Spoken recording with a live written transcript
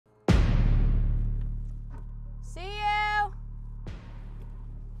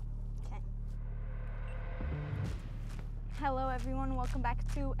everyone, welcome back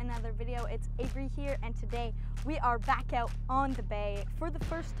to another video. It's Avery here, and today we are back out on the bay for the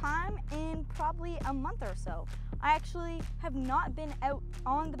first time in probably a month or so. I actually have not been out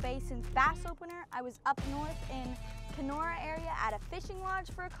on the bay since bass opener. I was up north in Kenora area at a fishing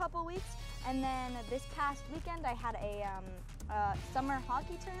lodge for a couple weeks, and then this past weekend I had a summer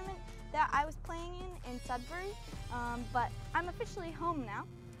hockey tournament that I was playing in Sudbury, but I'm officially home now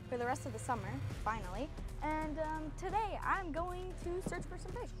for the rest of the summer, finally. And today I'm going to search for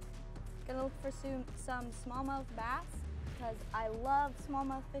some fish. Gonna look for some smallmouth bass because I love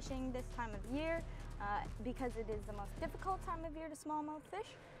smallmouth fishing this time of year because it is the most difficult time of year to smallmouth fish.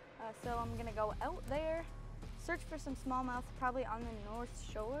 So I'm gonna go out there, search for some smallmouth probably on the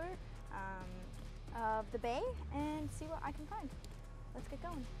north shore of the bay and see what I can find. Let's get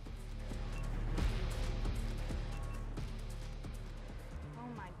going.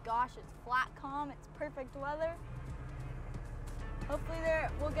 Oh my gosh, it's flat calm, it's perfect weather. Hopefully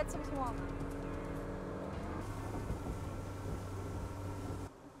we'll get some smallmouth.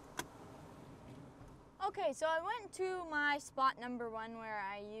 Okay, so I went to my spot number one where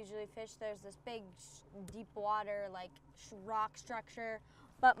I usually fish. There's this big deep water like rock structure,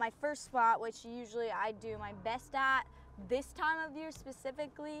 but my first spot, which usually I do my best at this time of year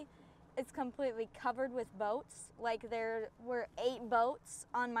specifically, it's completely covered with boats. Like there were 8 boats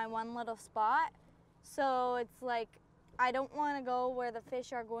on my one little spot. So it's like, I don't want to go where the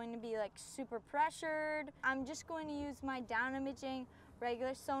fish are going to be like super pressured. I'm just going to use my down imaging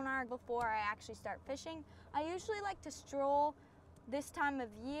regular sonar before I actually start fishing. I usually like to stroll this time of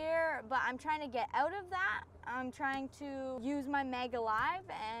year, but I'm trying to get out of that. I'm trying to use my Mega Live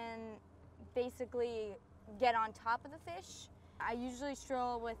and basically get on top of the fish. I usually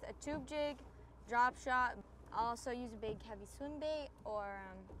stroll with a tube jig, drop shot. I'll also use a big heavy swim bait or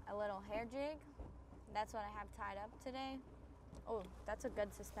a little hair jig. That's what I have tied up today. Oh, that's a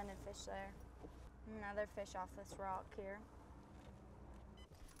good suspended fish there. Another fish off this rock here.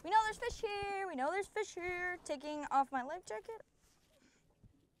 We know there's fish here, we know there's fish here. Taking off my life jacket.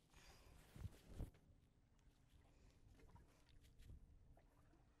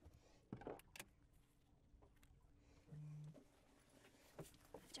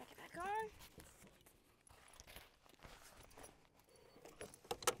 Jacket back on.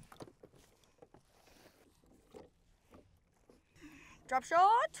 Drop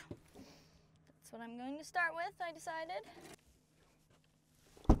shot. That's what I'm going to start with, I decided.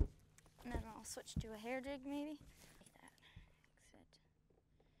 And then I'll switch to a hair jig maybe. Like that.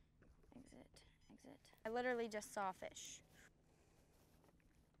 Exit, exit, exit. I literally just saw a fish.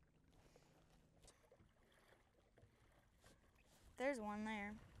 There's one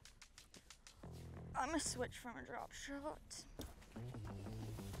there. I'm gonna switch from a drop shot.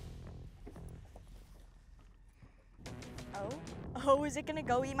 Oh, is it gonna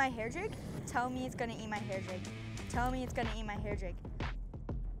go eat my hair jig? Tell me it's gonna eat my hair jig. Tell me it's gonna eat my hair jig.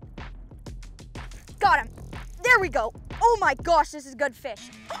 Got him. There we go. Oh my gosh, this is good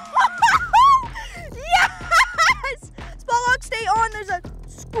fish. Yes! Smallmouth, stay on. There's a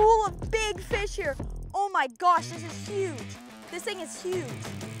school of big fish here. Oh my gosh, this is huge. This thing is huge.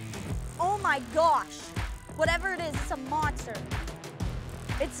 Oh my gosh. Whatever it is, it's a monster.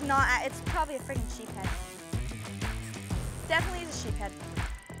 It's not, it's probably a freaking sheephead. Definitely is a sheephead.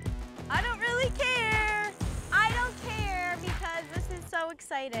 I don't really care. I don't care because this is so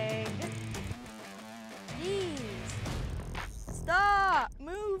exciting. Jeez. Stop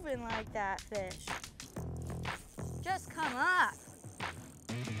moving like that, fish. Just come up.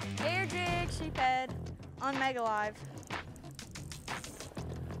 Hair jig, sheephead on Mega Live.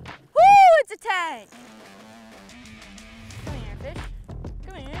 Woo! It's a tank. Come here, fish.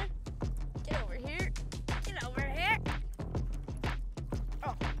 Come here. Get over here. Get over here.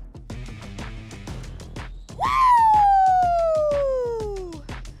 Oh. Woo!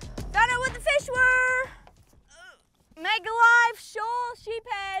 Found out what the fish were. Mega Live, shoal,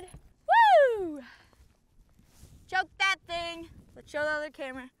 sheephead. Woo! Choke that thing. Let's show the other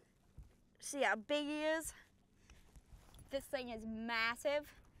camera. See how big he is? This thing is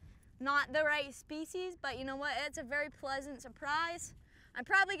massive. Not the right species, but you know what? It's a very pleasant surprise. I'm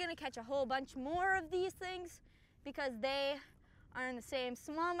probably gonna catch a whole bunch more of these things because they are in the same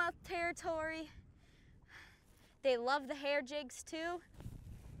smallmouth territory. They love the hair jigs too.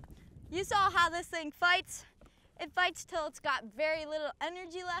 You saw how this thing fights. It fights till it's got very little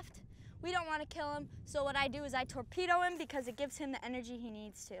energy left. We don't want to kill him, so what I do is I torpedo him because it gives him the energy he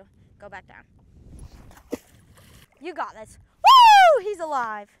needs to. Go back down. You got this. Woo! He's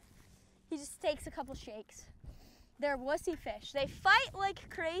alive. He just takes a couple shakes. They're wussy fish. They fight like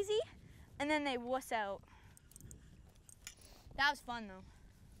crazy, and then they wuss out. That was fun though.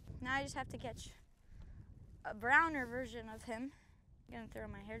 Now I just have to catch a browner version of him. I'm gonna throw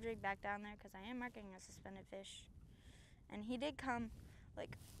my hair jig back down there because I am marking a suspended fish. And he did come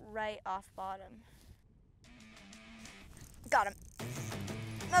like right off bottom. Got him.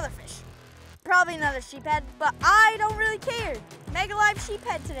 Another fish. Probably another sheephead, but I don't really care. Mega live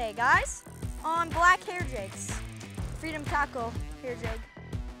sheephead today, guys. On black hair jigs. Freedom Tackle hair jig.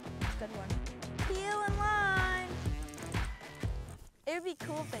 Good one. Peel and line. It would be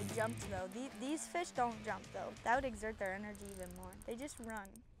cool if they jumped though. These fish don't jump though. That would exert their energy even more. They just run.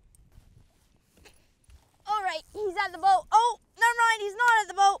 All right, he's at the boat. Oh, never mind, he's not at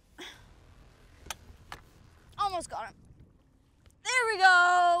the boat. Almost got him. There we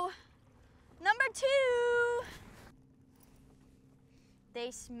go. Number 2.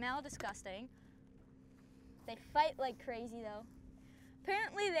 They smell disgusting. They fight like crazy though.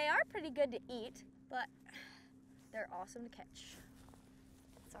 Apparently they are pretty good to eat, but they're awesome to catch.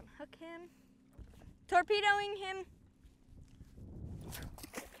 Let's unhook him. Torpedoing him.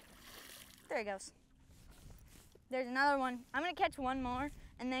 There he goes. There's another one. I'm gonna catch one more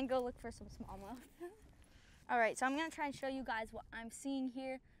and then go look for some smallmouth. All right, so I'm gonna try and show you guys what I'm seeing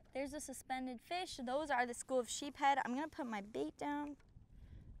here. There's a suspended fish. Those are the school of sheephead. I'm gonna put my bait down,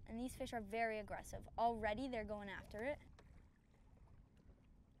 and these fish are very aggressive. Already they're going after it.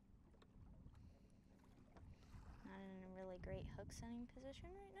 Not in a really great hook setting position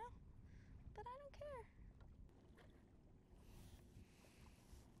right now, but I don't care.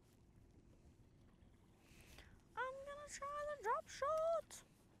 I'm gonna try the drop shot.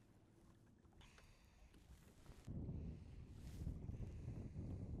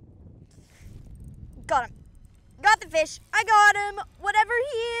 Got him. Got the fish. I got him. Whatever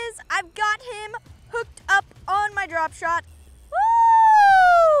he is, I've got him hooked up on my drop shot.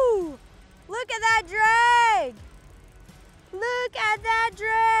 Woo! Look at that drag. Look at that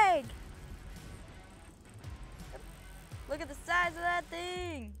drag. Look at the size of that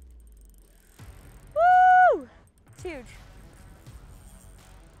thing. Woo! It's huge.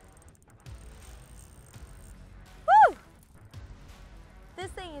 Woo!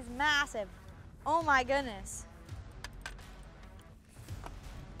 This thing is massive. Oh my goodness.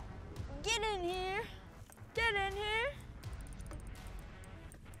 Get in here. Get in here.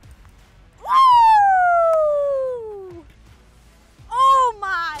 Woo! Oh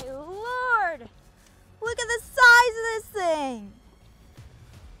my Lord. Look at the size of this thing.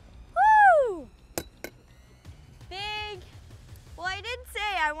 Woo! Big. Well, I did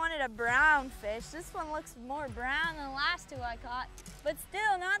say I wanted a brown fish. This one looks more brown than the last 2 I caught, but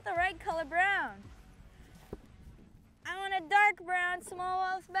still not the right color brown. I want a dark brown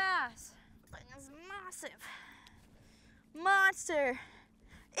smallmouth bass. It's massive. Monster.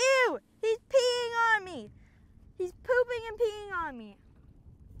 Ew, he's peeing on me. He's pooping and peeing on me.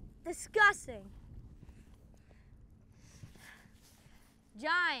 Disgusting.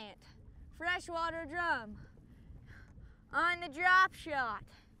 Giant freshwater drum on the drop shot.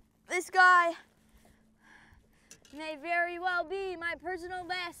 This guy may very well be my personal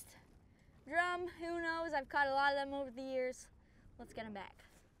best drum. Who knows? I've caught a lot of them over the years. Let's get him back.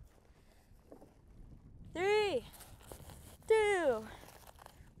 3, 2,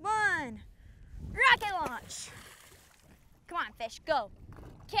 1. Rocket launch. Come on, fish, go.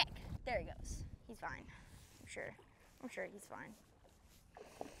 Kick. There he goes. He's fine. I'm sure he's fine.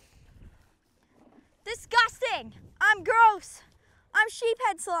 Disgusting. I'm gross. I'm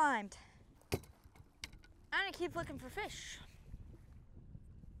sheephead slimed. I'm gonna keep looking for fish.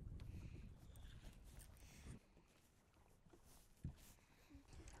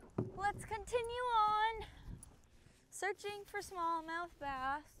 Let's continue on searching for smallmouth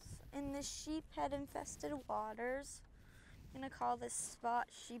bass in the sheephead infested waters. I'm gonna call this spot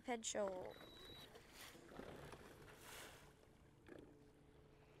Sheephead Shoal.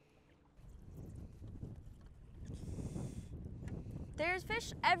 There's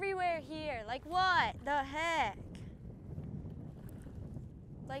fish everywhere here. Like what the heck?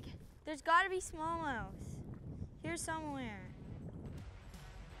 Like there's gotta be smallmouth here somewhere.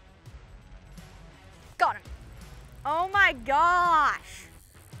 Got him. Oh my gosh.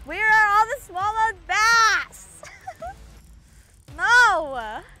 Where are all the smallmouth bass?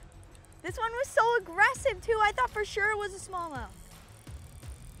 No. This one was so aggressive too. I thought for sure it was a smallmouth.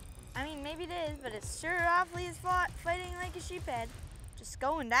 I mean, maybe it is, but it's sure awfully is fighting like a sheephead. Just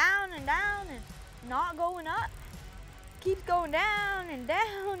going down and not going up. Keeps going down and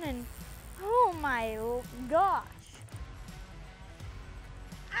oh my gosh.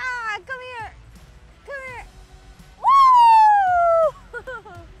 Ah, come here. Come here. Woo!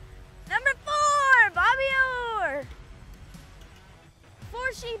 Number 4, Bobby Orr.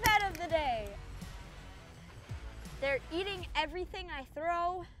 everything I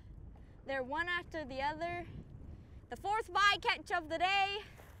throw. They're one after the other. The fourth bycatch of the day,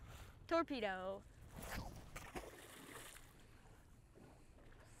 torpedo.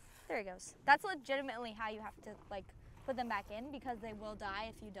 There he goes. That's legitimately how you have to like put them back in, because they will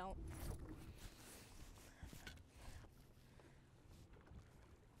die if you don't.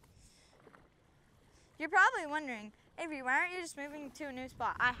 You're probably wondering, Avery, why aren't you just moving to a new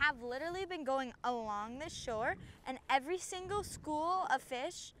spot? I have literally been going along this shore, and every single school of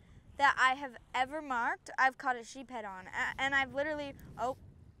fish that I have ever marked, I've caught a sheephead on. And I've literally,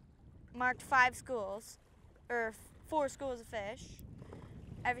 marked 5 schools, or 4 schools of fish.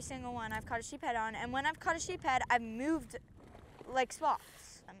 Every single one I've caught a sheephead on. And when I've caught a sheephead, I've moved like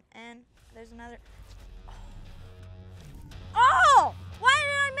spots. And there's another. Oh! Why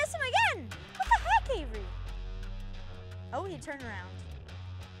did I miss him again? What the heck, Avery? Oh, he turned around.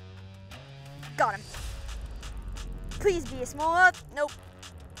 Got him. Please be a smallmouth. Nope.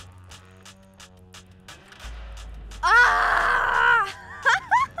 Ah!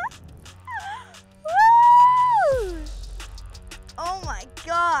 Woo! Oh my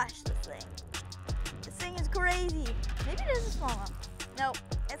gosh, this thing is crazy. Maybe it is a smallmouth. Nope,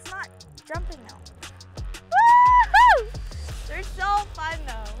 it's not jumping though. Woo! They're so fun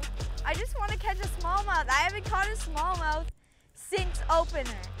though. I just want to catch a smallmouth. I haven't caught a smallmouth since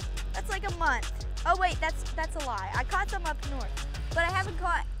opener. That's like a month. Oh wait, that's a lie. I caught some up north, but I haven't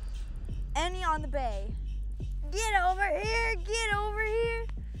caught any on the bay. Get over here, get over here,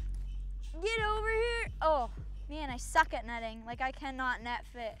 get over here. Oh man, I suck at netting. Like I cannot net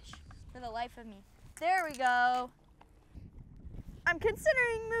fish for the life of me. There we go. I'm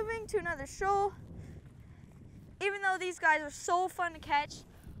considering moving to another shoal. Even though these guys are so fun to catch,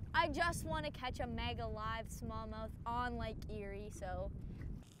 I just want to catch a mega live smallmouth on Lake Erie, so.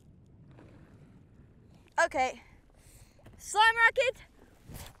 Okay, slime rocket.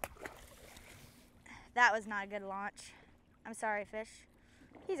 That was not a good launch. I'm sorry, fish.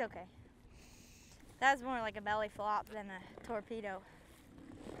 He's okay. That was more like a belly flop than a torpedo.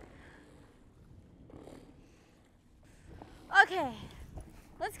 Okay,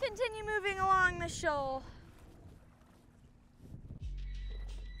 let's continue moving along the shoal.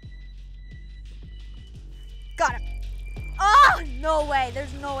 Got him. Oh, no way.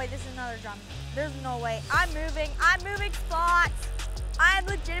 There's no way. This is another drum. There's no way. I'm moving spots. I'm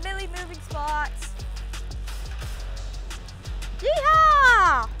legitimately moving spots.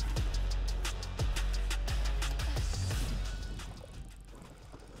 Yeehaw!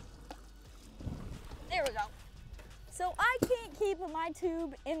 There we go. So I can't keep my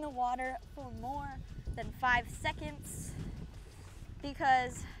tube in the water for more than 5 seconds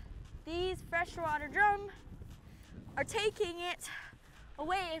because these freshwater drum are taking it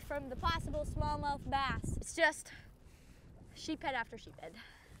away from the possible smallmouth bass. It's just sheephead after sheephead.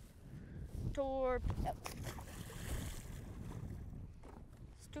 Torpedo.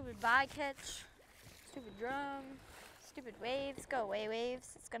 Stupid bycatch, stupid drum, stupid waves. Go away, waves.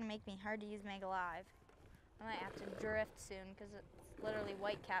 It's gonna make me hard to use Mega Live. I might have to drift soon because it's literally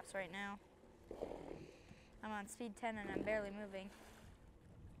white caps right now. I'm on speed 10 and I'm barely moving.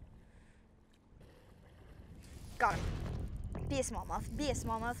 Got him. Be a smallmouth. Be a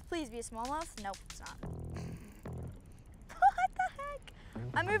smallmouth. Please be a smallmouth. Nope, it's not. What the heck?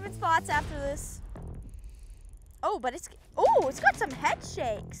 I'm moving spots after this. Oh, but it's got some head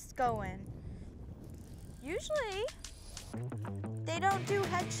shakes going. Usually, they don't do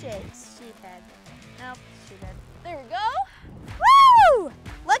head shakes. Sheephead. Nope, sheephead. There we go. Woo!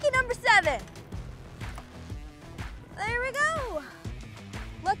 Lucky number 7. There we go.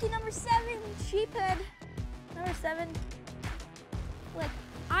 Lucky number 7, sheephead. Number 7. Like,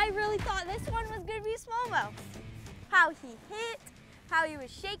 I really thought this one was gonna be a smallmouth. How he hit, how he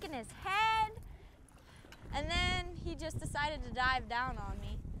was shaking his head, and then he just decided to dive down on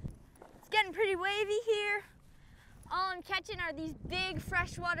me. It's getting pretty wavy here. All I'm catching are these big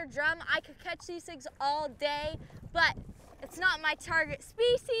freshwater drum. I could catch these things all day, but it's not my target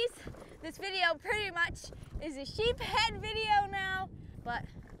species. This video pretty much is a sheephead video now, but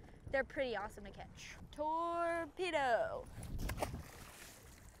they're pretty awesome to catch. Torpedo.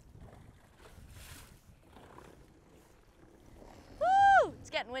 Woo! It's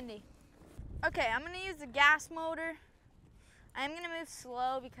getting windy. Okay, I'm gonna use the gas motor. I'm gonna move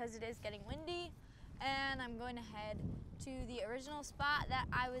slow because it is getting windy, and I'm going to head to the original spot that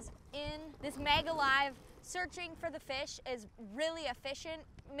I was in. This Mega Live searching for the fish is really efficient,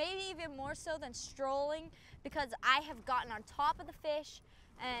 maybe even more so than strolling, because I have gotten on top of the fish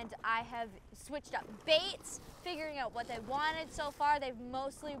and I have switched up baits, figuring out what they wanted. So far, they've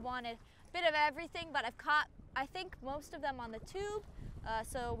mostly wanted a bit of everything, but I've caught I think most of them on the tube,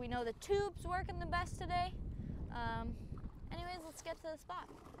 so we know the tube's working the best today. Anyways, let's get to the spot.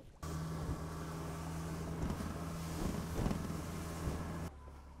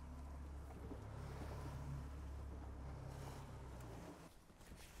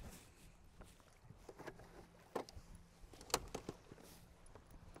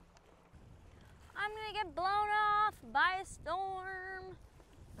 I'm gonna get blown off by a storm.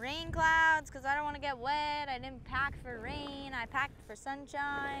 Rain clouds, because I don't want to get wet. I didn't pack for rain, I packed for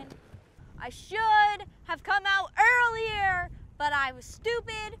sunshine. I should have come out earlier, but I was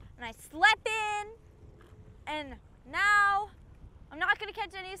stupid and I slept in. And now I'm not gonna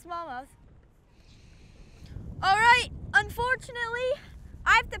catch any smallmouth. All right, unfortunately,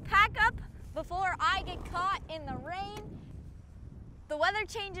 I have to pack up before I get caught in the rain. The weather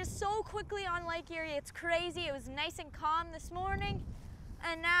changes so quickly on Lake Erie, it's crazy. It was nice and calm this morning,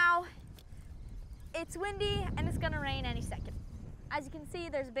 and now it's windy and it's gonna rain any second. As you can see,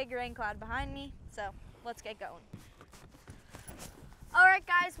 there's a big rain cloud behind me, so let's get going. All right,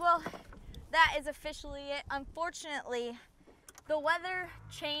 guys, well, that is officially it. Unfortunately, the weather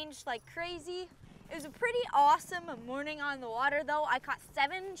changed like crazy. It was a pretty awesome morning on the water, though. I caught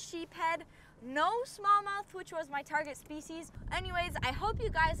 7 sheephead, no smallmouth, which was my target species. Anyways, I hope you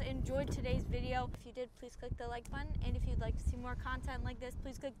guys enjoyed today's video. If you did, please click the like button. And if you'd like to see more content like this,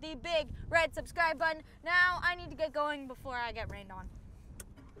 please click the big red subscribe button. Now I need to get going before I get rained on.